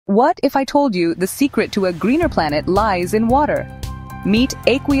what if I told you the secret to a greener planet lies in water? Meet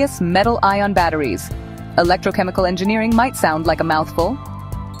aqueous metal-ion batteries. Electrochemical engineering might sound like a mouthful,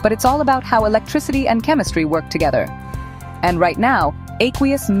 but it's all about how electricity and chemistry work together. And right now,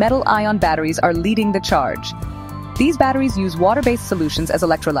 aqueous metal-ion batteries are leading the charge. These batteries use water-based solutions as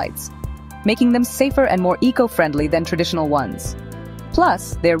electrolytes, making them safer and more eco-friendly than traditional ones.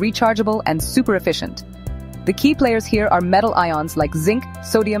 Plus, they're rechargeable and super efficient. The key players here are metal ions like zinc,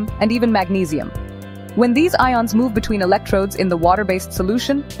 sodium, and even magnesium. When these ions move between electrodes in the water-based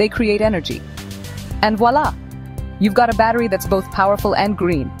solution, they create energy. And voila! You've got a battery that's both powerful and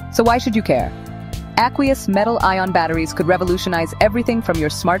green, so why should you care? Aqueous metal-ion batteries could revolutionize everything from your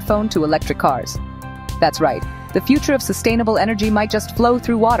smartphone to electric cars. That's right, the future of sustainable energy might just flow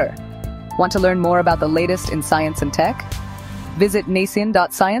through water. Want to learn more about the latest in science and tech? Visit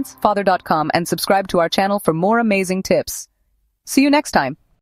nacian.sciencefather.com and subscribe to our channel for more amazing tips. See you next time.